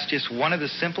 That's just one of the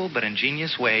simple but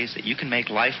ingenious ways that you can make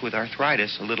life with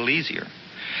arthritis a little easier.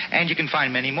 And you can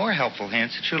find many more helpful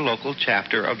hints at your local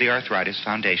chapter of the Arthritis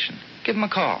Foundation. Give them a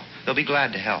call. They'll be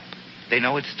glad to help. They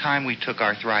know it's time we took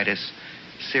arthritis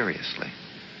seriously.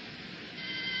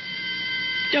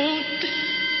 Don't.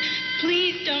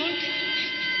 Please don't.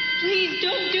 Please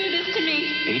don't do this to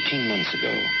me. 18 months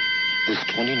ago, this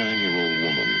 29-year-old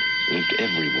woman lived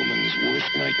every woman's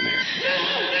worst nightmare.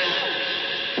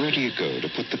 Where do you go to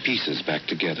put the pieces back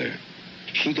together?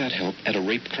 She got help at a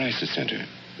rape crisis center.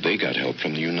 They got help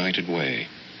from the United Way.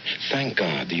 Thank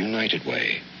God the United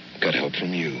Way got help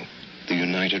from you. the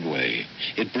united way.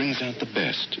 It brings out the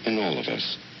best in all of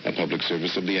us. A public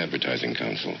service of the Advertising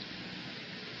Council.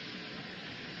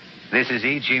 This is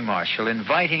E.G. Marshall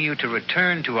inviting you to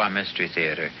return to our Mystery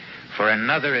Theater for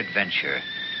another adventure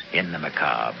in the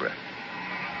macabre.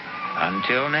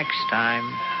 Until next time,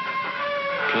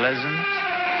 pleasant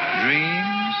dreams.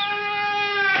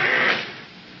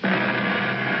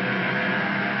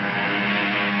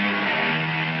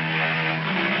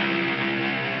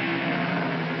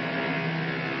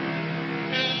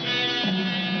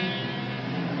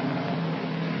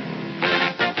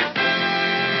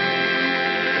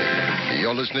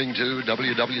 You're listening to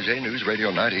WWJ News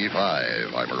Radio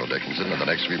 95. I'm Earl Dickinson. In the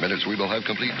next few minutes, we will have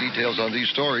complete details on these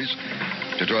stories.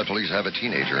 Detroit police have a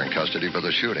teenager in custody for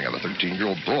the shooting of a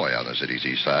 13-year-old boy on the city's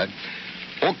east side.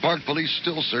 Oak Park police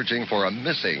still searching for a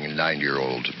missing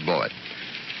 9-year-old boy.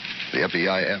 The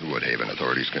FBI and Woodhaven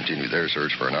authorities continue their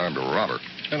search for an armed robber.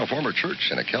 And a former church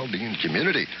in a Chaldean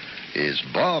community is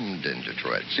bombed in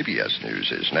Detroit. CBS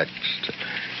News is next.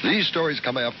 These stories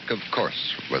come up, of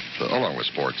course, along with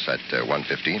sports at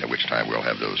 1:15, at which time we'll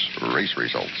have those race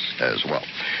results as well.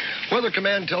 Weather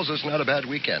Command tells us not a bad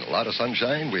weekend. A lot of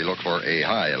sunshine. We look for a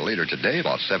high later today,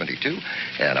 about 72,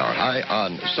 and our high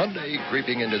on Sunday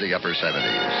creeping into the upper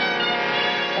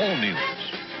 70s. All news,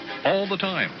 all the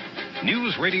time.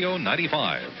 News Radio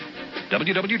 95.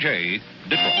 WWJ,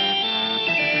 Detroit.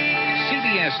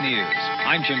 CBS News.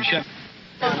 I'm Jim Shep.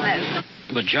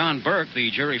 But John Burke, the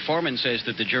jury foreman, says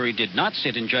that the jury did not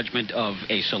sit in judgment of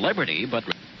a celebrity, but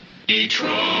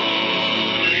Detroit.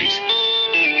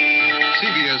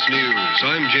 CBS News.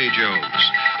 I'm Jay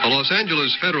Jones. A Los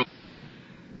Angeles federal...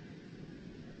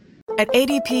 At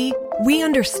ADP, we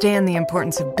understand the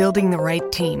importance of building the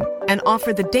right team and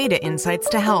offer the data insights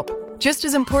to help. Just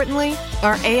as importantly,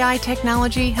 our AI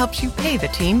technology helps you pay the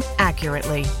team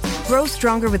accurately. Grow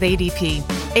stronger with ADP.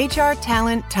 HR,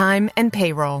 talent, time, and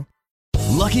payroll.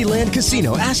 Lucky Land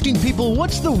Casino, asking people,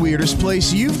 what's the weirdest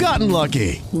place you've gotten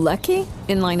lucky? Lucky?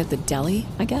 In line at the deli,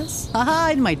 I guess?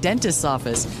 Aha, in my dentist's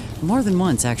office. More than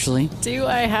once, actually. Do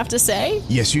I have to say?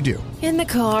 Yes, you do. In the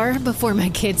car before my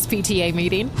kids' PTA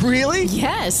meeting. Really?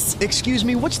 Yes. Excuse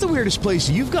me, what's the weirdest place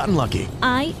you've gotten lucky?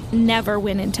 I never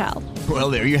win and tell.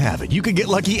 Well, there you have it. You can get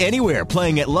lucky anywhere,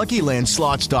 playing at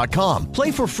LuckyLandSlots.com.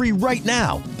 Play for free right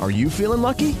now. Are you feeling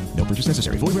lucky? No purchase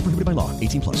necessary. Void where prohibited by law.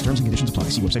 18+. Terms and conditions apply.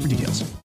 See website for details.